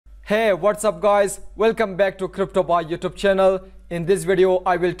Hey, what's up guys? Welcome back to Crypto Buy YouTube channel. In this video,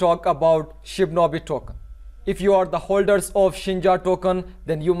 I will talk about Shibnobi token. If you are the holders of Shinja token,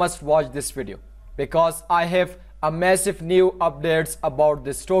 then you must watch this video because I have a massive new updates about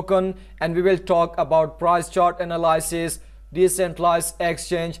this token and we will talk about price chart analysis, decentralized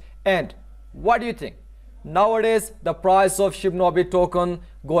exchange, and what do you think? Nowadays, the price of Shibnobi token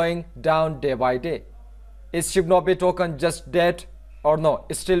going down day by day. Is Shibnobi token just dead? Or no,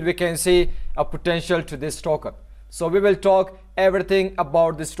 still we can see a potential to this token. So we will talk everything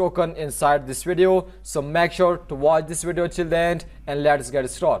about this token inside this video. So make sure to watch this video till the end and let's get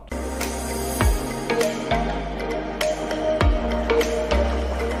started.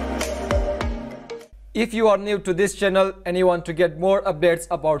 If you are new to this channel and you want to get more updates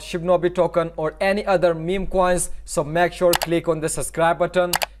about Shibnobi token or any other meme coins, so make sure click on the subscribe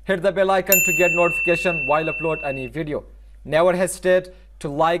button, hit the bell icon to get notification while upload any video. Never hesitate to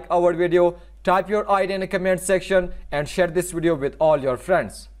like our video, type your ID in the comment section and share this video with all your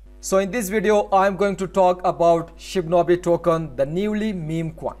friends. So in this video, I am going to talk about Shibnobi token, the newly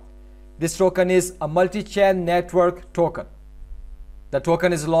meme coin. This token is a multi-chain network token. The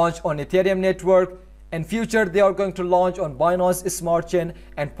token is launched on Ethereum network. In future, they are going to launch on Binance Smart Chain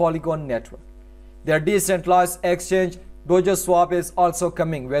and Polygon network. Their decentralized exchange, Dojoswap, is also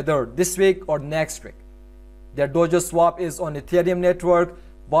coming whether this week or next week. Their Dojoswap is on Ethereum network,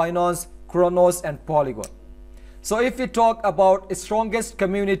 Binance, Kronos, and Polygon. So if we talk about strongest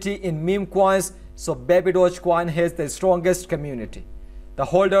community in meme coins, so Baby Doge coin has the strongest community. The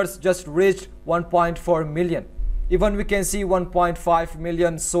holders just reached 1.4 million. Even we can see 1.5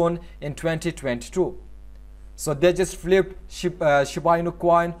 million soon in 2022. So they just flipped Shiba Inu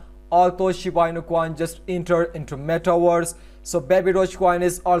coin. Although Shiba Inu coin just entered into metaverse, so Baby Doge coin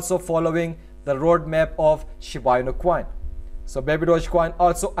is also following the roadmap of Shiba Inu coin. So Baby Doge coin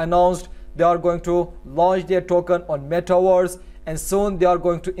also announced they are going to launch their token on metaverse and soon they are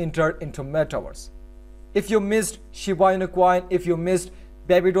going to enter into metaverse. If you missed Shiba Inu coin, if you missed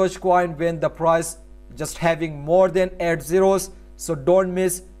Baby Doge coin when the price just having more than 8 zeros, so don't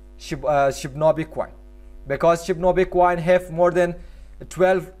miss Shibnobi coin because Shibnobi coin have more than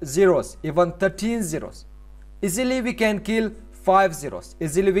 12 zeros, even 13 zeros. Easily we can kill 5 zeros.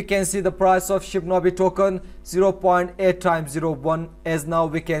 Easily we can see the price of Shibnobi token 0.8 times 0.1 as now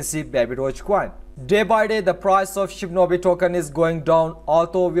we can see Baby Doge coin. Day by day the price of Shibnobi token is going down,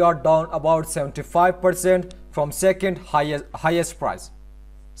 although we are down about 75% from second highest price.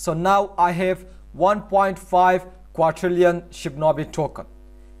 So now I have 1.5 quadrillion Shibnobi token.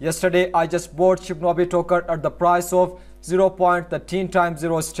 Yesterday I just bought Shibnobi token at the price of 0.13 times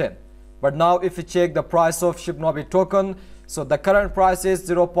 0.10. But now if you check the price of Shibnobi token, so the current price is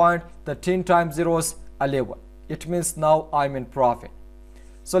 0.13 times 0.11. It means now I'm in profit.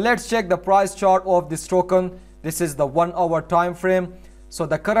 So let's check the price chart of this token. This is the 1 hour time frame. So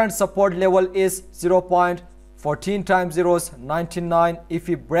the current support level is 0.14 times 0.99. If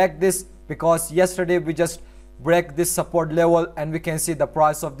we break this, because yesterday we just break this support level and we can see the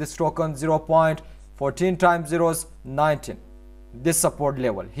price of this token 0.14 times 0.19. This support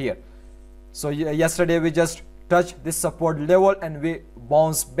level here. So yesterday we just touched this support level and we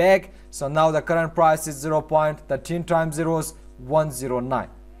bounce back. So now the current price is 0.13 times 0.109.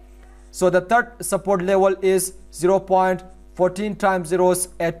 So the third support level is 0.14 times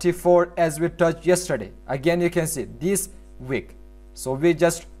 0.84 as we touched yesterday. Again you can see this week. So we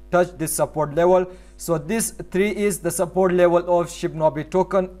just touched this support level. So this 3 is the support level of Shibnobi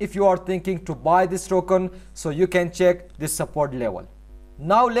token. If you are thinking to buy this token, so you can check this support level.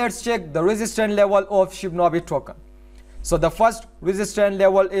 Now let's check the resistance level of Shibnobi token. So the first resistance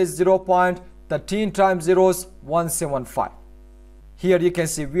level is 0.13 times 0.175. Here you can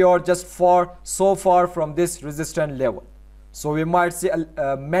see we are just so far from this resistance level. So we might see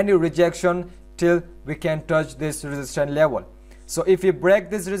many rejection till we can touch this resistance level. So if we break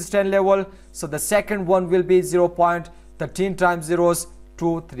this resistance level, so the second one will be 0.13 times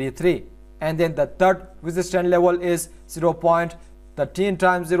 0.233. And then the third resistance level is 0.13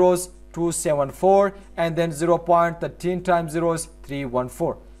 times 0.274 and then 0.13 times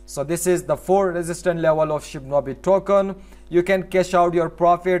 0.314. So this is the 4 resistance level of Shibnobi token. You can cash out your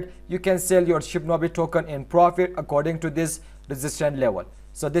profit. You can sell your Shibnobi token in profit according to this resistance level.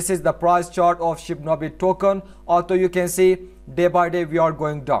 So this is the price chart of Shibnobi token. Although you can see day by day we are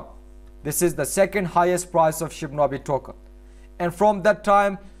going down. This is the second highest price of Shibnobi token. And from that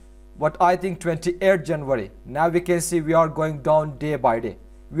time, what I think 28 January, now we can see we are going down day by day.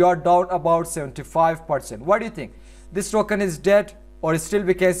 We are down about 75%. What do you think? This token is dead or still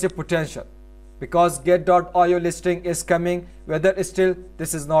we can see potential? because get.io listing is coming, whether still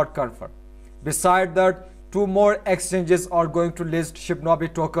this is not confirmed. Besides that, 2 more exchanges are going to list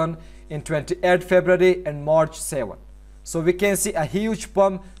Shibnobi token in 28 February and March 7. So we can see a huge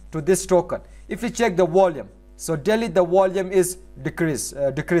pump to this token. If we check the volume, so daily the volume is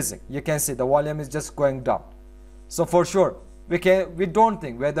decreasing. You can see the volume is just going down. So for sure, we don't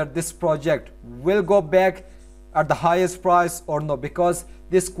think whether this project will go back at the highest price or no, because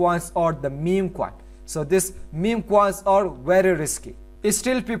these coins are the meme coin. So these meme coins are very risky.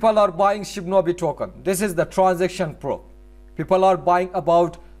 Still people are buying Shibnobi token. This is the transaction pro. People are buying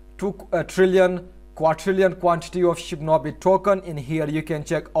about 2 trillion quadrillion quantity of Shibnobi token. In here you can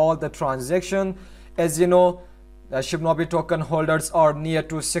check all the transaction. As you know, the Shibnobi token holders are near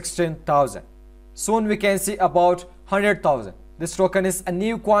to 16,000. Soon we can see about 100,000. This token is a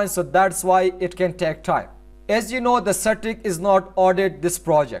new coin, so that's why it can take time. As you know, the CertiK is not audited this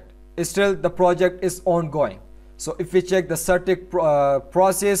project. Still the project is ongoing. So if we check the CertiK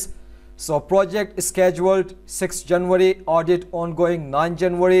process, so project is scheduled 6 January, audit ongoing 9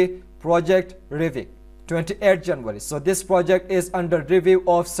 January, project review 28 January. So this project is under review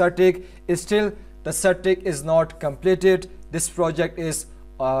of CertiK. Still the CertiK is not completed. This project is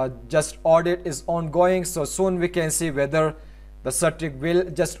just audit is ongoing. So soon we can see whether the CertiK will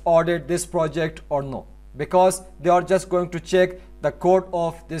just audit this project or no, because they are just going to check the code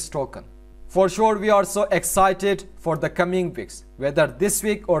of this token. For sure, we are so excited for the coming weeks, whether this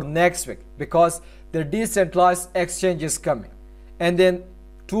week or next week, because the decentralized exchange is coming. And then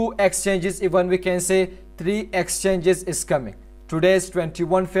 2 exchanges, even we can say 3 exchanges is coming. Today is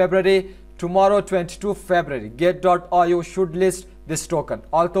 21 February, tomorrow 22 February. Get.io should list this token,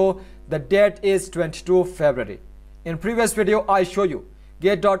 although the date is 22 February. In previous video, I show you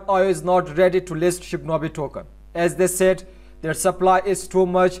Get.io is not ready to list Shibnobi token. As they said, their supply is too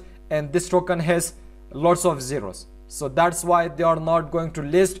much and this token has lots of zeros. So that's why they are not going to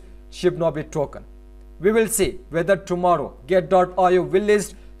list Shibnobi token. We will see whether tomorrow Get.io will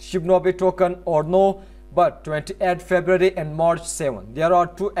list Shibnobi token or no, but 28 February and March 7. There are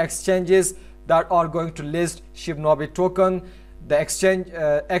 2 exchanges that are going to list Shibnobi token. The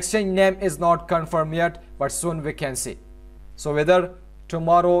exchange name is not confirmed yet, but soon we can see. So whether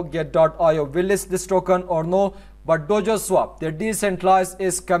tomorrow Get.io will list this token or no, but Dojoswap, their decentralized,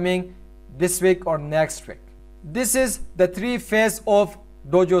 is coming this week or next week. This is the 3 phase of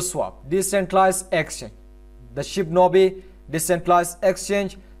Dojoswap, decentralized exchange. The Shibnobi decentralized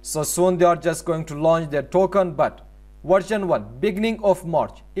exchange. So soon they are just going to launch their token, but version 1, beginning of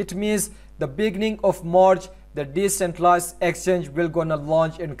March. It means the beginning of March, the decentralized exchange will gonna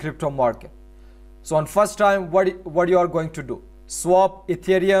launch in crypto market. So on first time, what you are going to do? Swap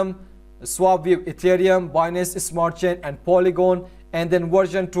Ethereum, swap with Ethereum, Binance Smart Chain and Polygon. And then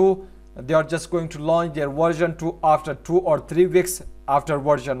version 2, they are just going to launch their version 2 after 2 or 3 weeks after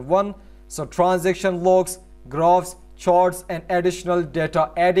version 1. So transaction logs, graphs, charts and additional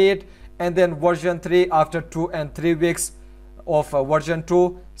data added. And then version 3 after 2 and 3 weeks of version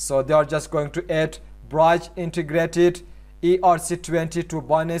 2. So they are just going to add Bridge integrated ERC20 to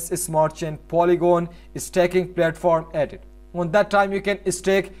Binance Smart Chain, Polygon staking platform added. On that time you can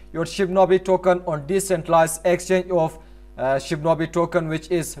stake your Shibnobi token on decentralized exchange of Shibnobi token, which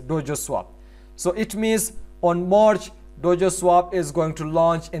is Dojoswap. So it means on March Dojoswap is going to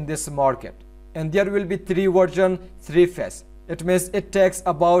launch in this market, and there will be 3 version, 3 phase. It means it takes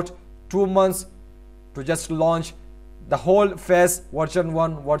about 2 months to just launch the whole phase, version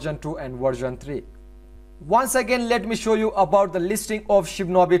 1, version 2 and version 3. Once again, let me show you about the listing of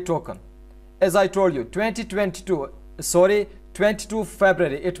Shibnobi token. As I told you, 22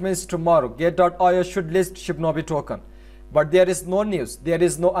 February, it means tomorrow, Get.io should list Shibnobi token. But there is no news, there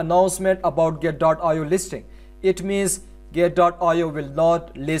is no announcement about Get.io listing. It means Get.io will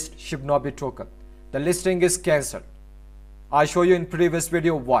not list Shibnobi token. The listing is cancelled. I show you in previous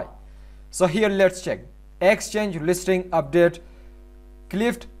video why. So here let's check. Exchange listing update.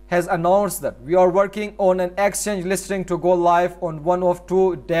 Clift has announced that we are working on an exchange listing to go live on one of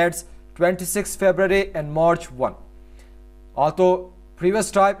 2 dates, 26 February and March 1. Although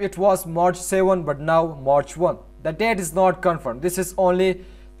previous time it was March 7, but now March 1. The date is not confirmed. This is only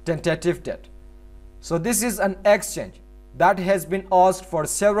tentative date. So this is an exchange that has been asked for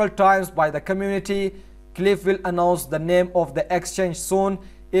several times by the community. Cliff will announce the name of the exchange soon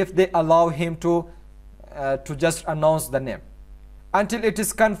if they allow him to just announce the name. Until it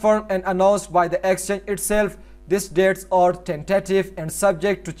is confirmed and announced by the exchange itself, these dates are tentative and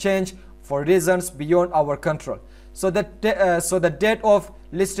subject to change for reasons beyond our control. So the date of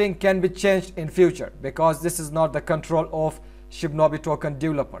listing can be changed in future, because this is not the control of Shibnobi token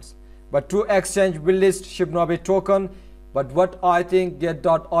developers. but True Exchange will list Shibnobi token. But what I think,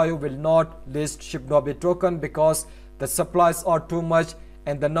 Get.io will not list Shibnobi token because the supplies are too much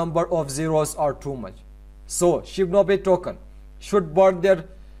and the number of zeros are too much. So Shibnobi token should burn their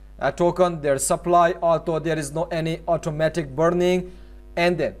token, their supply, although there is no any automatic burning,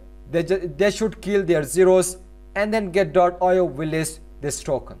 and then they should kill their zeros, and then Get.io will list this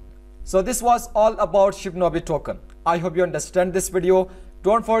token. So this was all about Shibnobi token. I hope you understand this video.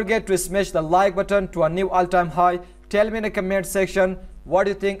 Don't forget to smash the like button to a new all-time high. Tell me in the comment section what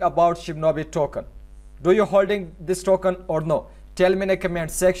you think about Shibnobi token. Do you holding this token or no? Tell me in the comment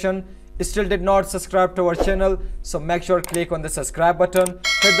section. Still did not subscribe to our channel, so make sure click on the subscribe button,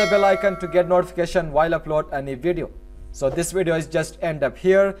 hit the bell icon to get notification while upload any video. So this video is just end up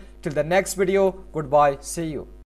here. Till the next video, goodbye, see you.